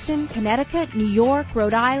 Boston, Connecticut, New York,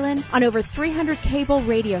 Rhode Island, on over 300 cable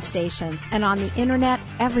radio stations, and on the internet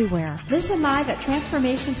everywhere. Listen live at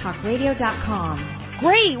TransformationTalkRadio.com.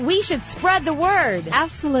 Great, we should spread the word.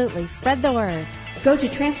 Absolutely, spread the word. Go to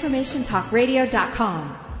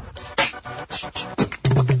transformationtalkradio.com.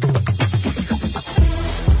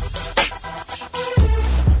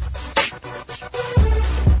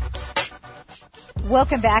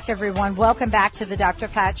 Welcome back, everyone. Welcome back to the Dr.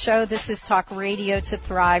 Pat Show. This is Talk Radio to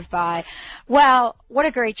Thrive By. Well, what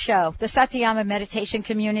a great show. The Satiama Meditation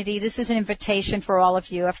Community. This is an invitation for all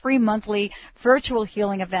of you, a free monthly virtual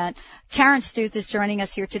healing event. Karen Stuth is joining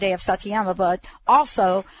us here today of Satiama, but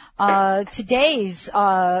also today's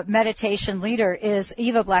meditation leader is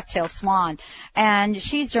Eva Blacktail Swan, and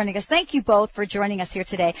she's joining us. Thank you both for joining us here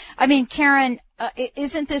today. I mean, Karen,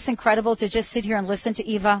 isn't this incredible to just sit here and listen to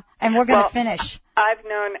Eva? And we're going to finish. I've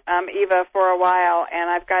known Eva for a while, and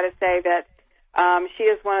I've got to say that she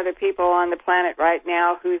is one of the people on the planet right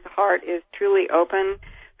now whose heart is truly open,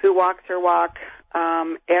 who walks her walk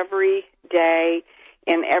every day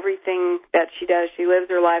in everything that she does. She lives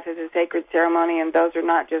her life as a sacred ceremony, and those are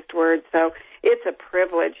not just words. So it's a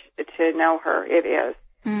privilege to know her. It is.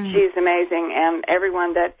 She's amazing, and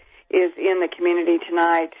everyone that is in the community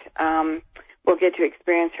tonight will get to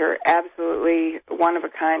experience her absolutely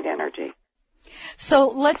one-of-a-kind energy. So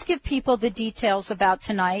let's give people the details about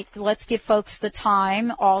tonight. Let's give folks the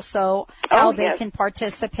time, also how they can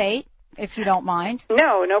participate, if you don't mind.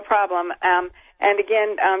 No problem. And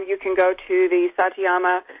again, you can go to the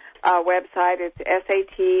Satiama website. It's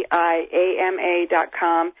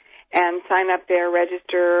satiama.com and sign up there,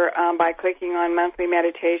 register by clicking on monthly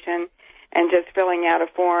meditation and just filling out a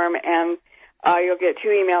form. And you'll get 2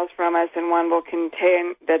 emails from us, and one will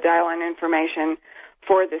contain the dial-in information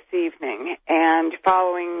for this evening. And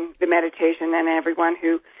following the meditation, then everyone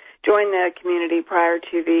who joined the community prior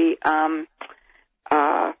to the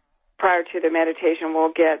meditation will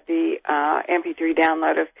get the MP3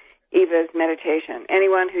 download of Eva's meditation.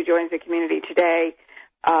 Anyone who joins the community today,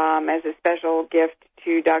 as a special gift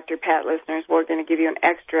to Dr. Pat listeners, we're going to give you an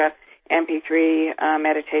extra MP3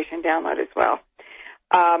 meditation download as well.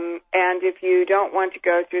 And if you don't want to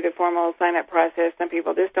go through the formal sign-up process, some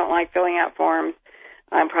people just don't like filling out forms,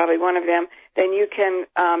 I'm probably one of them, then you can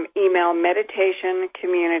email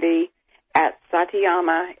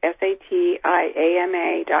meditationcommunity@Satiama,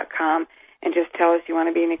 SATIAMA.com, and just tell us you want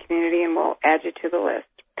to be in the community, and we'll add you to the list.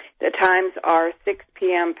 The times are 6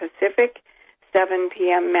 p.m. Pacific, 7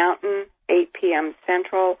 p.m. Mountain, 8 p.m.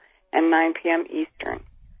 Central, and 9 p.m. Eastern.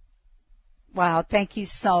 Wow, thank you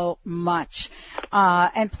so much.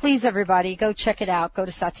 And please, everybody, go check it out. Go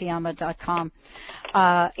to Satiama.com.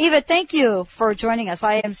 Eva, thank you for joining us.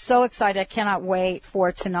 I am so excited. I cannot wait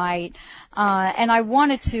for tonight. And I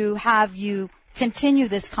wanted to have you continue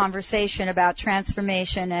this conversation about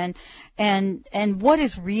transformation and what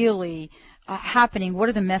is really happening. What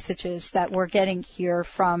are the messages that we're getting here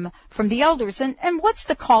from the elders? And what's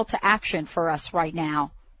the call to action for us right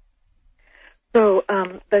now? So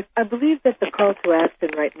I believe that the call to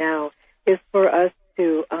action right now is for us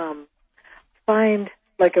to find,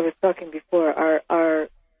 like I was talking before, the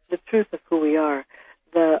truth of who we are,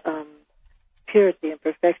 the purity and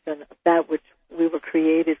perfection of that which we were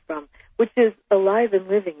created from, which is alive and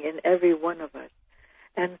living in every one of us.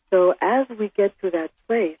 And so as we get to that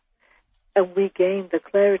place and we gain the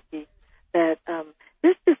clarity that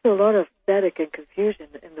there's just a lot of static and confusion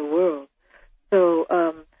in the world, so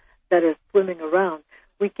that is swimming around,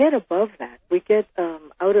 we get above that. We get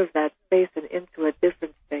out of that space and into a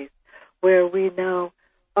different space where we now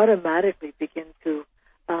automatically begin to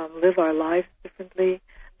live our lives differently,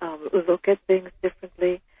 look at things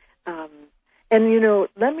differently. And,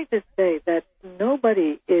 let me just say that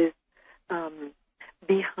nobody is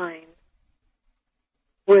behind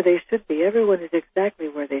where they should be. Everyone is exactly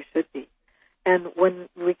where they should be. And when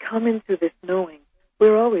we come into this knowing,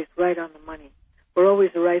 we're always right on the money. We're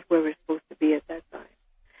always right where we're supposed to be at that time.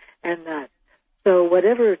 And so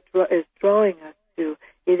whatever is drawing us to,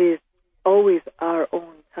 it is always our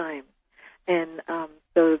own time. And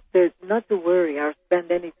so there's not to worry or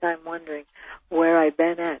spend any time wondering where I've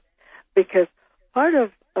been at. Because part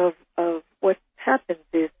of what happens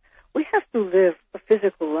is we have to live a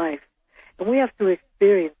physical life. And we have to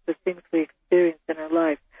experience the things we experience in our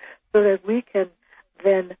life so that we can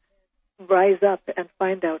then rise up and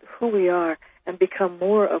find out who we are and become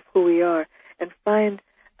more of who we are and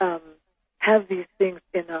have these things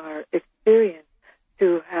in our experience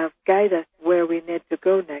to guide us where we need to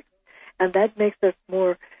go next. And that makes us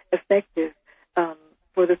more effective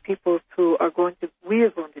for the people who we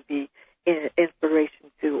are going to be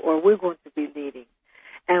inspiration to, or we're going to be leading.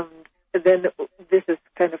 And then this is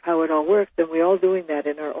kind of how it all works, and we're all doing that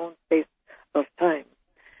in our own space of time.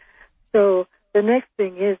 So the next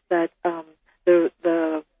thing is that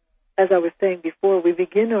as I was saying before, we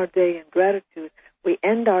begin our day in gratitude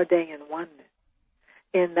end our day in oneness.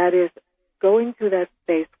 And that is going to that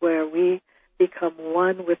space where we become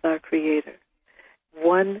one with our Creator,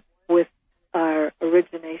 one with our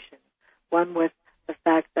origination, one with the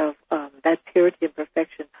fact of that purity and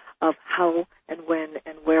perfection of how and when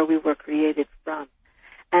and where we were created from.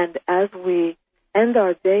 And as we end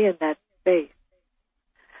our day in that space,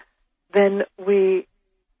 then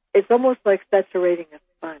it's almost like saturating a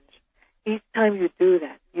sponge. Each time you do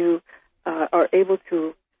that, you are able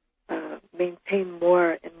to maintain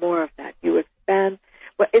more and more of that. You expand.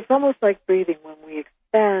 Well, it's almost like breathing when we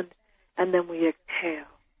expand and then we exhale.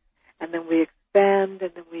 And then we expand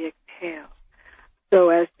and then we exhale. So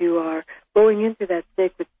as you are going into that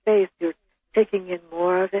sacred space, you're taking in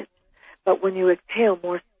more of it. But when you exhale,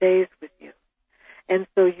 more stays with you. And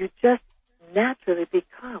so you just naturally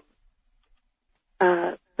become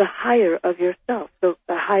the higher of yourself, so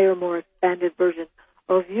the higher, more expanded version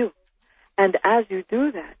of you. And as you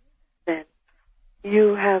do that, then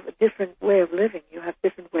you have a different way of living. You have a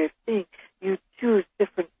different way of seeing. You choose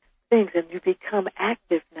different things, and you become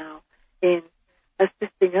active now in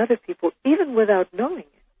assisting other people, even without knowing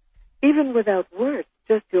it, even without words,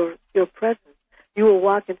 just your presence. You will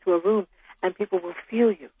walk into a room, and people will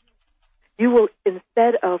feel you. You will,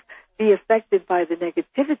 instead of be affected by the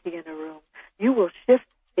negativity in a room, you will shift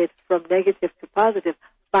it from negative to positive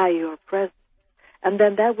by your presence. And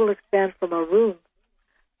then that will expand from a room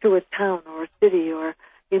to a town or a city or,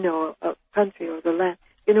 a country or the land.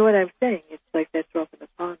 You know what I'm saying? It's like that drop in the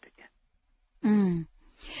pond again.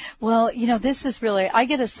 Well, this is really, I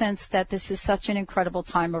get a sense that this is such an incredible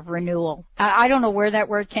time of renewal. I don't know where that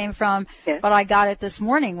word came from, but I got it this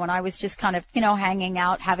morning when I was just kind of, hanging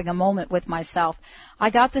out, having a moment with myself.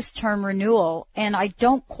 I got this term renewal, and I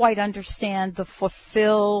don't quite understand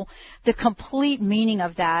the complete meaning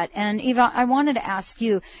of that. And Eva, I wanted to ask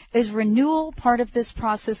you, is renewal part of this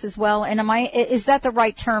process as well? And is that the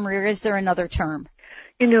right term, or is there another term?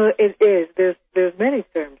 It is. There's many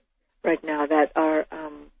terms right now that are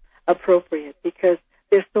appropriate, because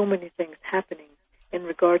there's so many things happening in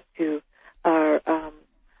regard to our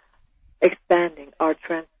expanding, our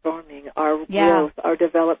transforming, our growth, our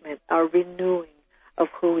development, our renewing of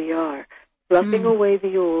who we are, flushing away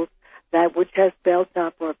the old, that which has built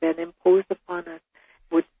up or been imposed upon us,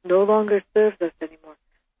 which no longer serves us anymore.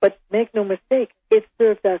 But make no mistake, it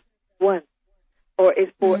served us once, or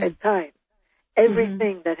it's for a time.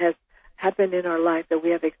 Everything that has happened in our life that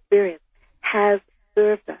we have experienced has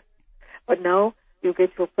served us. But now you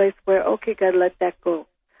get to a place where, okay, God, let that go.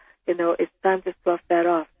 It's time to slough that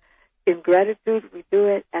off. In gratitude, we do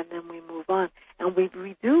it, and then we move on. And we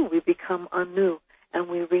become anew, and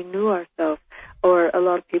we renew ourselves. Or a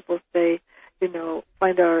lot of people say,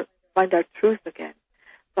 find our truth again.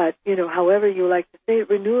 But, however you like to say it,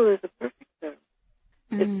 renewal is a perfect term.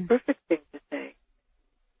 It's a perfect thing to say.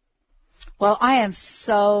 Well, I am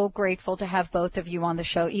so grateful to have both of you on the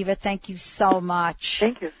show. Eva, thank you so much.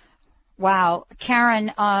 Thank you. Wow.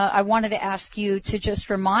 Karen, I wanted to ask you to just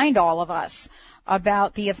remind all of us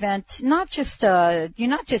about the event, not just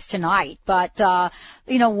tonight, but,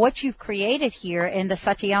 what you've created here in the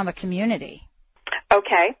Satiama community.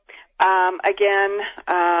 Okay. Again,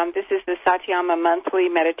 this is the Satiama Monthly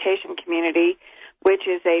Meditation Community, which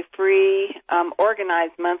is a free,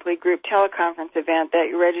 organized monthly group teleconference event that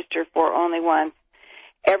you register for only once.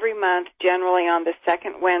 Every month, generally on the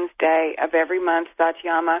second Wednesday of every month,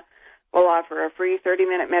 Satiama will offer a free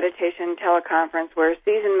 30-minute meditation teleconference where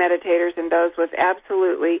seasoned meditators and those with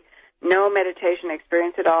absolutely no meditation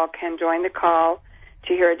experience at all can join the call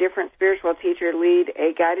to hear a different spiritual teacher lead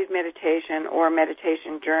a guided meditation or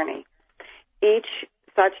meditation journey. Each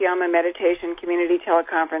Satiama Meditation Community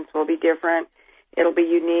teleconference will be different. It'll be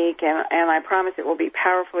unique, and I promise it will be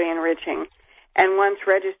powerfully enriching. And once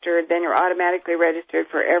registered, then you're automatically registered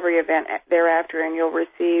for every event thereafter, and you'll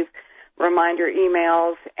receive reminder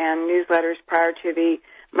emails and newsletters prior to the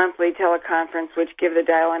monthly teleconference, which give the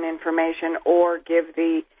dial-in information or give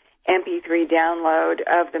the MP3 download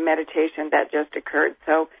of the meditation that just occurred.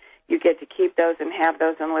 So you get to keep those and have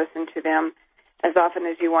those and listen to them as often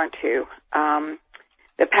as you want to.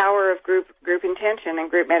 The power of group intention and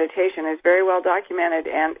group meditation is very well documented,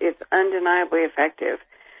 and it's undeniably effective.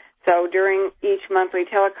 So during each monthly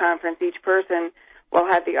teleconference, each person will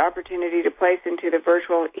have the opportunity to place into the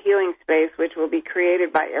virtual healing space, which will be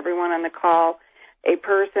created by everyone on the call, a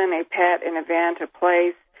person, a pet, an event, a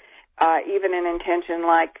place, even an intention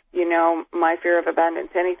like, my fear of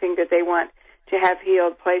abundance, anything that they want to have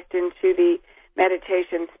healed placed into the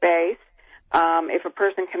meditation space. If a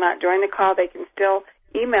person cannot join the call, they can still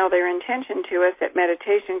email their intention to us at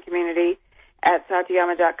Meditation Community at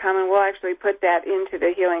Satiama.com, and we'll actually put that into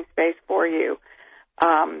the healing space for you.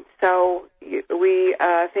 So we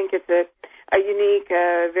think it's a unique,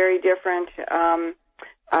 very different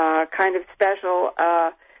kind of special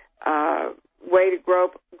way to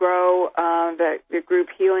grow the group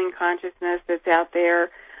healing consciousness that's out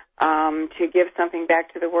there, to give something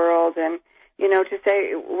back to the world, and, to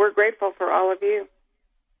say we're grateful for all of you.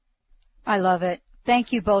 I love it.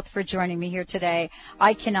 Thank you both for joining me here today.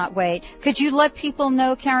 I cannot wait. Could you let people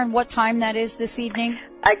know, Karen, what time that is this evening?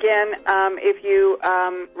 Again, if you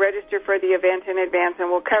register for the event in advance,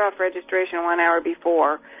 and we'll cut off registration 1 hour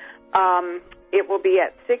before, it will be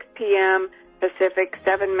at 6 p.m. Pacific,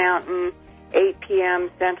 7 Mountain, 8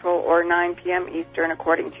 p.m. Central, or 9 p.m. Eastern,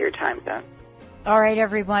 according to your time zone. All right,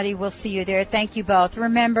 everybody. We'll see you there. Thank you both.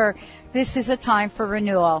 Remember, this is a time for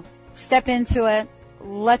renewal. Step into it.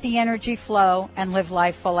 Let the energy flow and live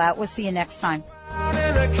life full out. We'll see you next time.